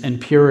allegiance and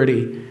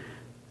purity.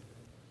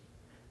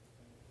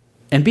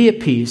 And be at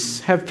peace.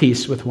 Have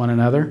peace with one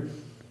another.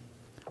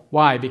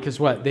 Why? Because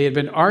what? They had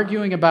been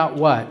arguing about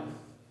what?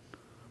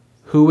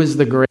 Who is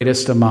the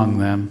greatest among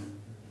them?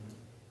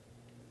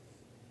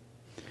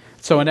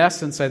 So in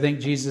essence, I think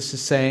Jesus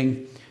is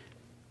saying,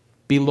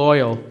 be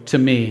loyal to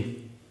me.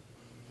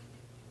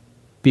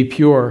 Be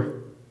pure.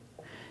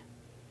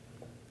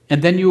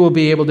 And then you will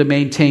be able to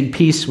maintain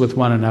peace with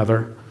one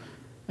another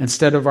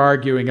instead of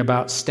arguing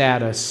about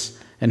status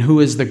and who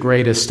is the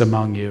greatest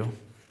among you.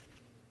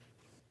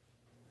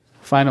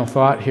 Final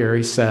thought here,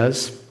 he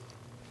says,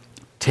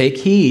 take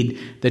heed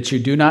that you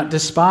do not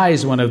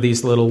despise one of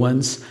these little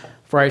ones,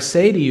 for I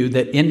say to you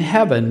that in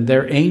heaven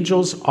their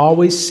angels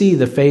always see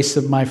the face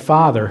of my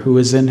Father who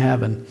is in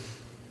heaven.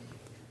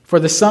 For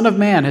the Son of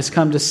Man has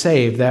come to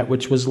save that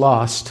which was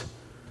lost.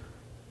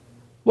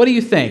 What do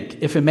you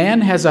think? If a man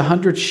has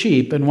 100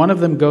 sheep and one of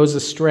them goes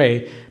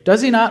astray,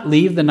 does he not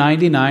leave the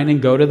 99 and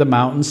go to the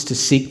mountains to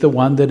seek the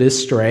one that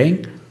is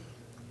straying?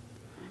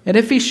 And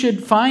if he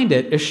should find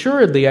it,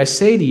 assuredly I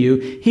say to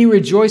you, he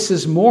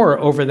rejoices more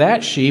over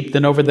that sheep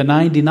than over the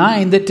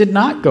 99 that did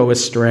not go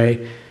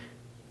astray.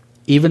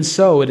 Even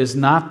so, it is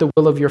not the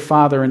will of your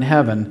Father in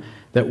heaven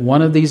that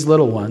one of these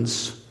little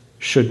ones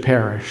should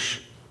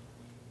perish.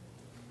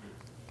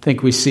 I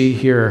think we see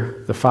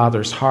here the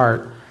Father's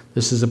heart.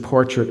 This is a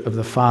portrait of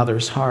the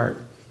Father's heart.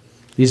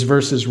 These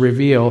verses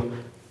reveal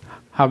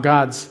how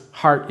God's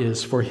heart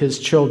is for his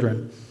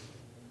children.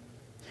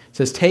 It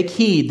says, take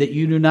heed that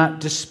you do not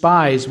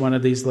despise one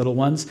of these little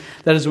ones.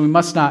 That is, we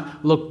must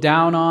not look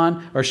down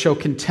on or show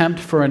contempt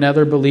for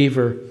another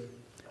believer.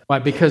 Why?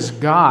 Because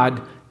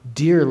God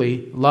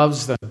dearly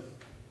loves them.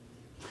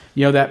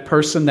 You know, that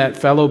person, that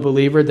fellow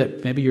believer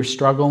that maybe you're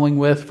struggling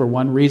with for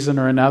one reason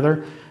or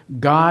another,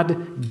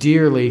 God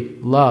dearly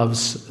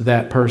loves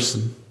that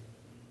person.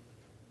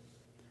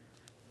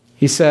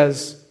 He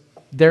says,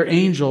 their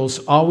angels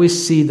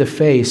always see the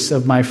face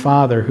of my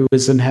Father who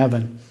is in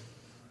heaven.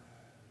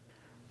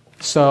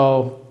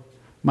 So,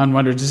 one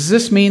wonders, does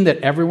this mean that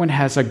everyone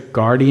has a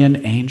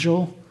guardian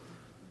angel?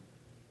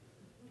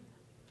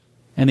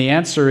 And the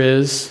answer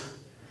is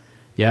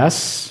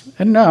yes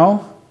and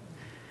no.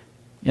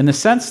 In the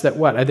sense that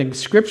what? I think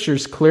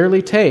scriptures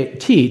clearly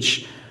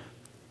teach,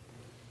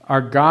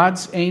 are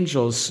God's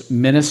angels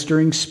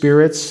ministering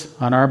spirits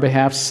on our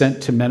behalf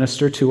sent to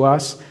minister to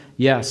us?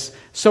 Yes.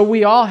 So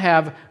we all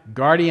have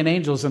guardian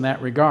angels in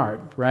that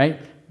regard, right?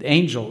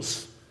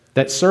 Angels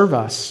that serve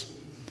us.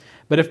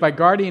 But if by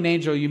guardian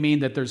angel you mean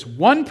that there's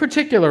one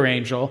particular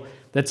angel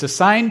that's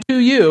assigned to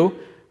you,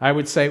 I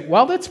would say,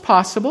 well, that's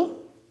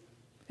possible.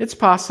 It's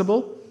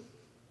possible.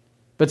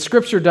 But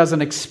Scripture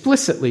doesn't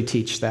explicitly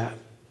teach that.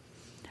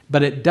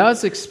 But it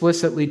does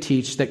explicitly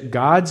teach that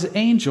God's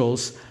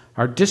angels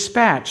are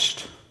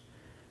dispatched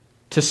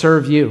to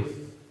serve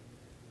you,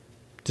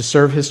 to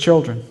serve his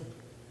children.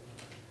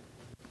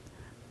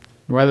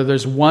 Whether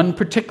there's one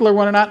particular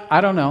one or not,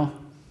 I don't know.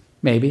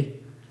 Maybe.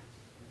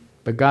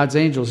 But God's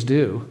angels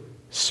do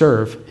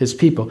serve his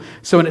people.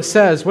 So when it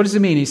says, what does it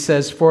mean? He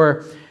says,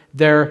 for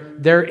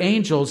their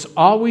angels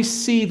always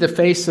see the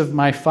face of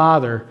my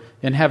Father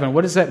in heaven.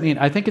 What does that mean?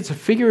 I think it's a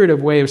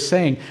figurative way of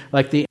saying,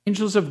 like the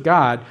angels of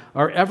God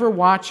are ever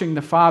watching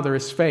the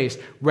Father's face,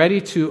 ready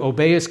to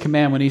obey his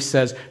command when he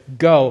says,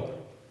 go.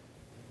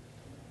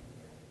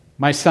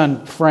 My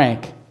son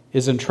Frank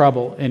is in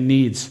trouble and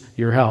needs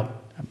your help.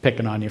 I'm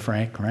picking on you,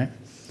 Frank, right?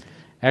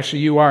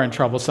 Actually, you are in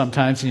trouble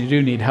sometimes and you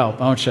do need help,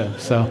 don't you?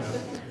 So,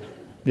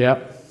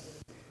 yep.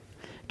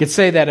 You could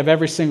say that of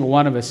every single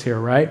one of us here,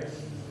 right?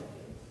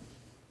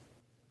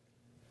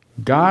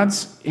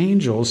 God's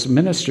angels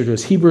minister to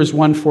us. Hebrews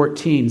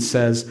 1:14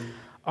 says,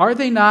 "Are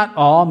they not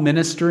all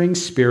ministering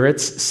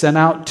spirits sent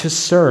out to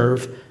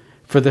serve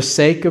for the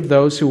sake of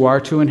those who are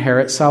to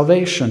inherit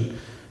salvation?"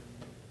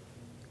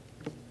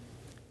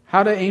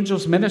 How do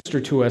angels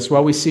minister to us?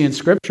 Well, we see in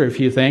Scripture a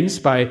few things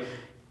by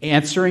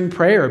answering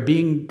prayer,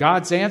 being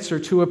God's answer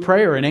to a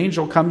prayer. An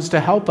angel comes to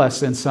help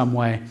us in some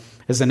way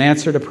as an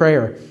answer to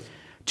prayer.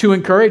 To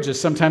encourage us,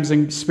 sometimes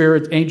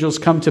angels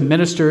come to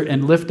minister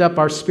and lift up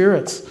our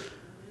spirits.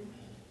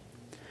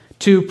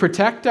 To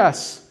protect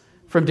us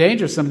from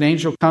danger, some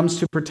angel comes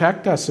to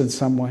protect us in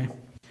some way.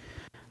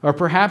 Or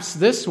perhaps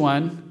this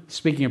one,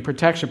 speaking of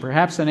protection,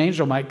 perhaps an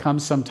angel might come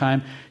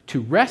sometime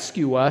to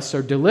rescue us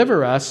or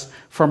deliver us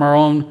from our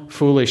own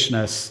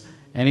foolishness.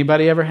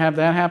 Anybody ever have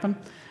that happen?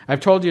 I've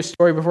told you a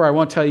story before. I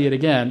won't tell you it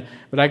again,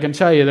 but I can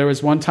tell you there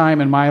was one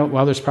time in my,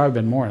 well, there's probably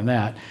been more than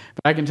that,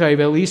 but I can tell you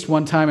at least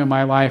one time in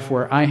my life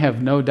where I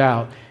have no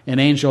doubt an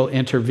angel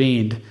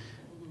intervened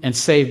and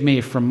saved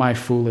me from my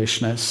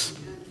foolishness.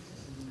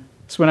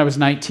 It's when I was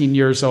 19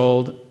 years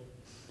old,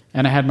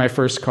 and I had my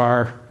first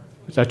car.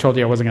 I told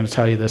you I wasn't going to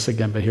tell you this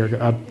again, but here,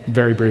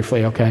 very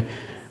briefly, okay.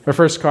 My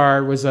first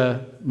car was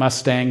a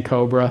Mustang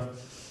Cobra.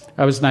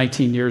 I was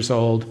 19 years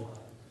old.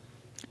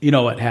 You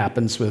know what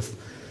happens with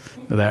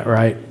that,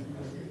 right?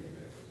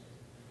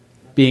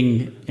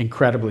 Being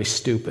incredibly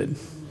stupid.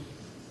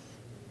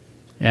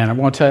 And I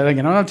won't tell you,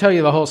 again, I won't tell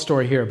you the whole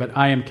story here, but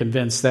I am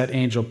convinced that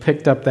angel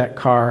picked up that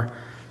car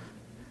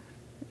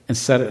and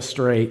set it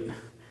straight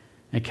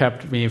and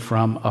kept me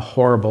from a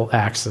horrible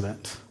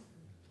accident.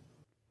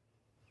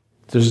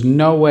 There's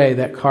no way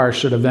that car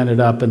should have ended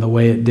up in the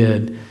way it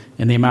did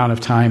in the amount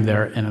of time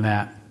there in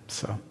that.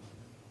 So,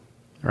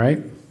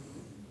 right?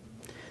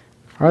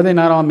 Are they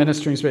not all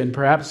ministering spirits? And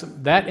perhaps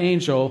that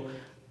angel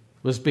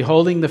was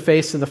beholding the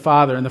face of the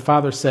Father, and the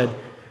Father said,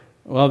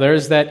 "Well,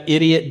 there's that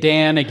idiot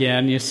Dan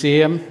again. You see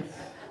him?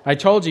 I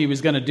told you he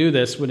was going to do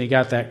this when he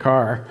got that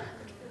car."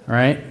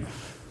 Right?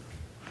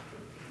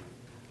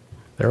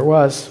 There it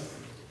was.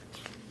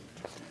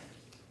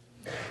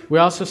 We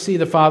also see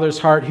the Father's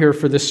heart here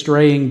for the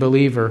straying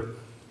believer.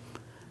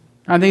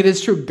 I think it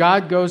is true.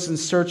 God goes in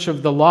search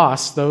of the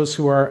lost, those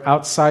who are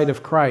outside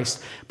of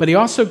Christ. But he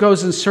also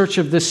goes in search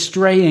of the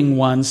straying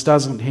ones,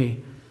 doesn't he?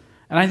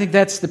 And I think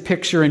that's the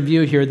picture in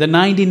view here. The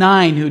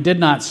 99 who did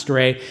not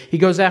stray, he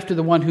goes after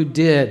the one who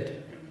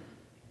did.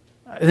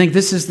 I think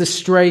this is the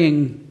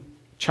straying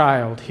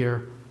child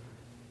here.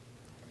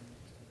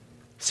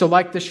 So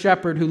like the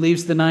shepherd who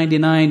leaves the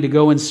 99 to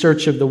go in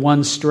search of the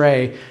one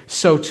stray,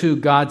 so too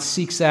God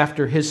seeks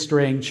after his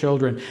straying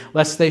children,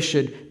 lest they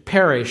should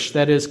perish,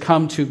 that is,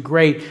 come to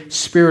great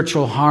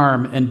spiritual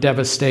harm and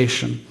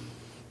devastation.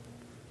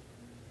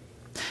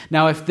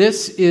 Now, if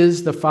this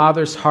is the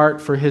Father's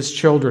heart for his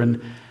children,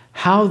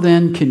 how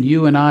then can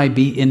you and I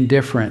be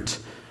indifferent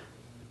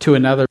to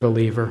another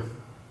believer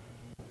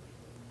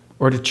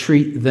or to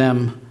treat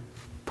them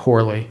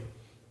poorly?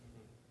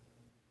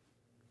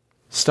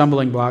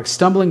 Stumbling blocks.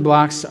 Stumbling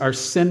blocks are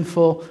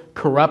sinful,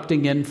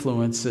 corrupting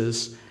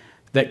influences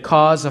that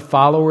cause a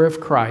follower of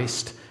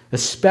Christ,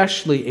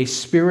 especially a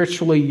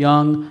spiritually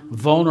young,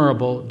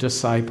 vulnerable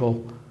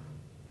disciple,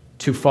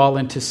 to fall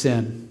into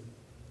sin.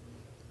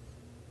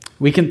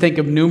 We can think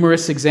of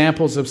numerous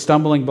examples of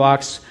stumbling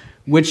blocks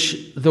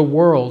which the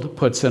world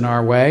puts in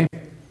our way.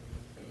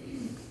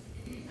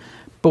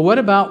 But what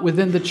about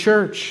within the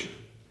church?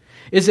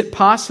 Is it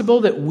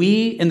possible that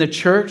we in the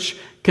church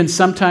can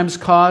sometimes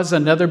cause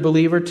another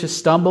believer to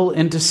stumble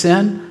into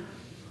sin?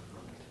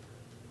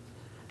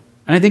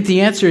 And I think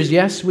the answer is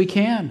yes, we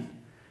can.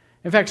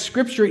 In fact,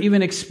 Scripture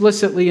even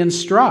explicitly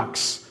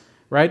instructs,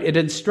 right? It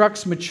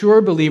instructs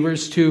mature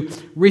believers to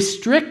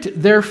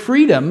restrict their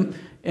freedom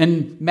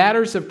in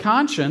matters of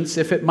conscience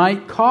if it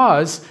might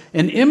cause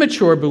an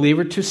immature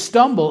believer to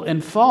stumble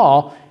and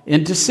fall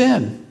into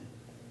sin.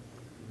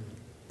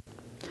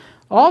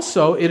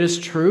 Also, it is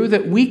true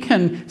that we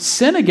can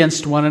sin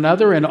against one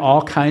another in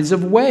all kinds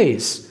of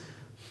ways.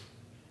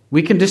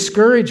 We can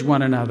discourage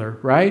one another,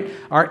 right?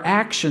 Our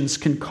actions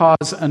can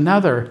cause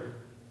another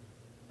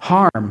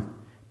harm,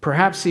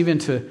 perhaps even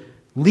to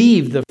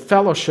leave the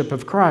fellowship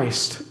of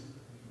Christ.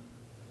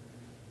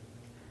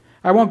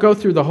 I won't go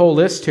through the whole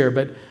list here,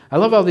 but I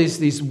love all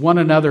these one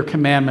another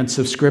commandments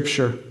of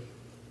Scripture.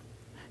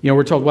 You know,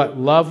 we're told what?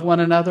 Love one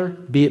another,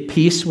 be at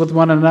peace with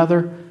one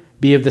another,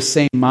 be of the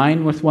same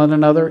mind with one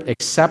another,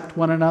 accept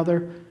one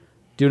another,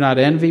 do not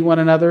envy one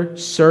another,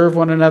 serve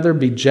one another,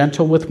 be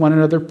gentle with one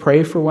another,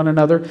 pray for one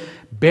another,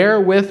 bear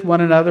with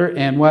one another,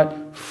 and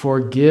what?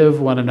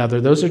 Forgive one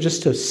another. Those are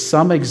just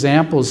some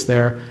examples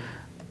there.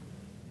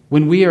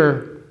 When we are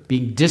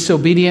being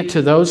disobedient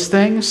to those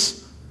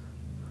things,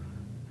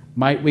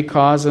 might we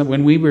cause,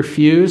 when we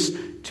refuse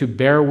to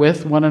bear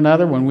with one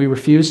another, when we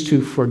refuse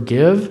to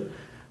forgive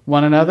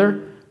one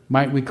another,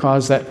 might we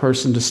cause that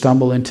person to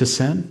stumble into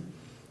sin?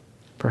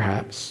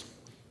 Perhaps.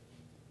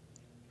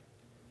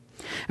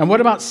 And what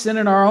about sin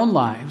in our own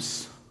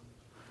lives?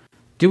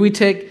 Do we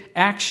take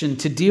action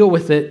to deal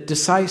with it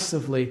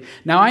decisively?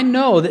 Now, I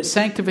know that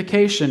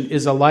sanctification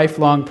is a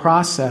lifelong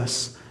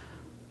process,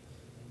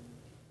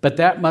 But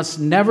that must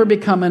never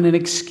become an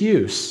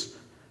excuse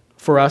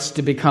for us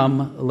to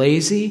become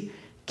lazy,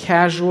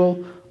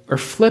 casual, or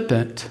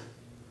flippant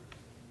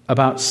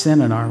about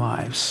sin in our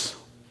lives.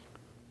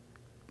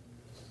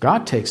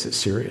 God takes it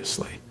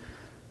seriously.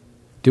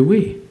 Do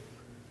we?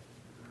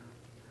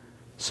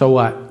 So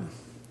what?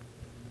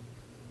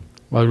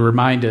 Well,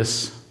 remind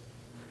us,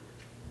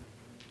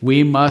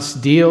 we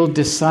must deal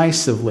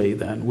decisively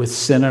then with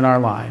sin in our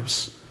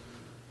lives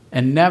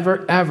and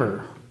never,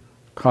 ever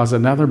cause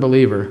another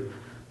believer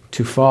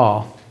to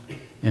fall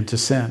into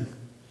sin.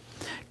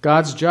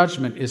 God's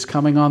judgment is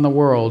coming on the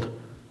world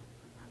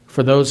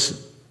for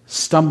those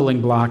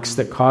stumbling blocks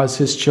that cause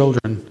his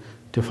children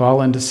to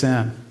fall into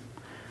sin.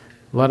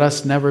 Let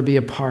us never be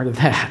a part of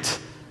that,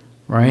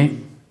 right?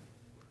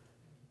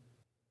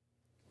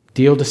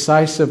 Deal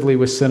decisively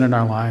with sin in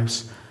our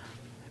lives.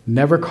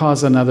 Never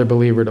cause another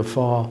believer to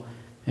fall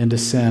into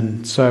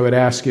sin. So I would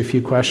ask you a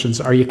few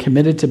questions. Are you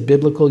committed to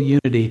biblical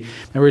unity?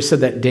 Remember we said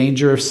that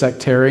danger of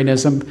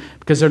sectarianism?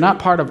 Because they're not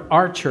part of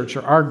our church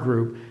or our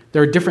group.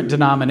 They're a different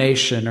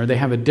denomination, or they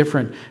have a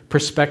different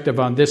perspective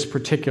on this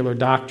particular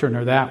doctrine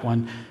or that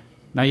one.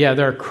 Now, yeah,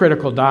 there are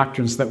critical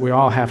doctrines that we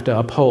all have to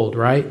uphold,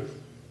 right?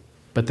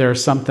 But there are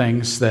some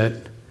things that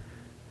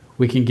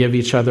we can give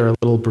each other a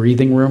little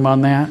breathing room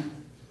on that.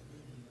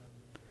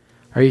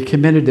 Are you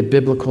committed to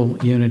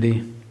biblical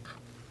unity?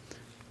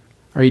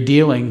 Are you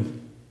dealing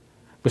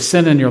with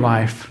sin in your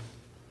life?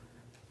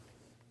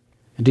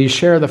 And do you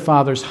share the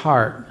Father's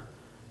heart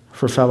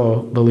for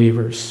fellow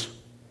believers?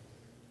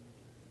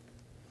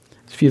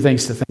 A few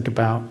things to think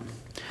about.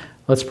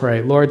 Let's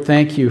pray. Lord,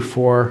 thank you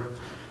for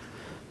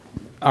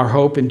our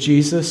hope in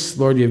Jesus.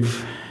 Lord,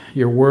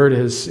 your word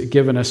has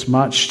given us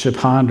much to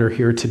ponder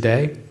here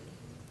today.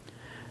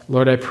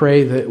 Lord, I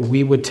pray that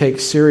we would take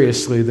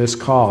seriously this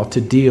call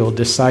to deal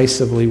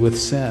decisively with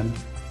sin,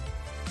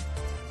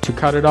 to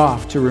cut it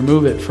off, to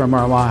remove it from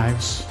our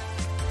lives,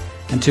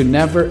 and to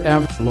never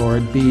ever,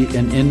 Lord, be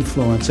an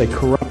influence, a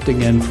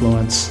corrupting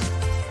influence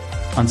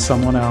on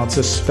someone else,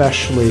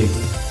 especially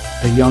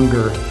a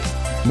younger,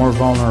 more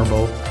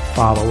vulnerable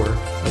follower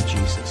of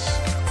Jesus.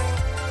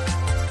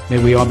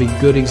 May we all be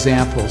good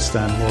examples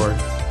then, Lord,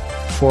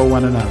 for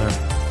one another.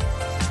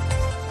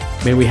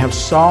 May we have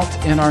salt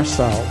in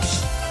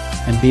ourselves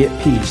and be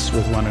at peace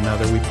with one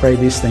another. We pray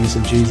these things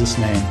in Jesus'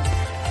 name.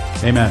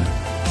 Amen.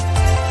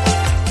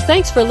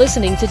 Thanks for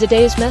listening to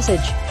today's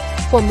message.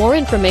 For more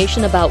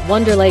information about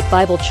Wonder Lake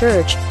Bible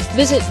Church,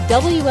 visit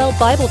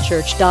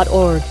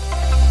WLBibleChurch.org.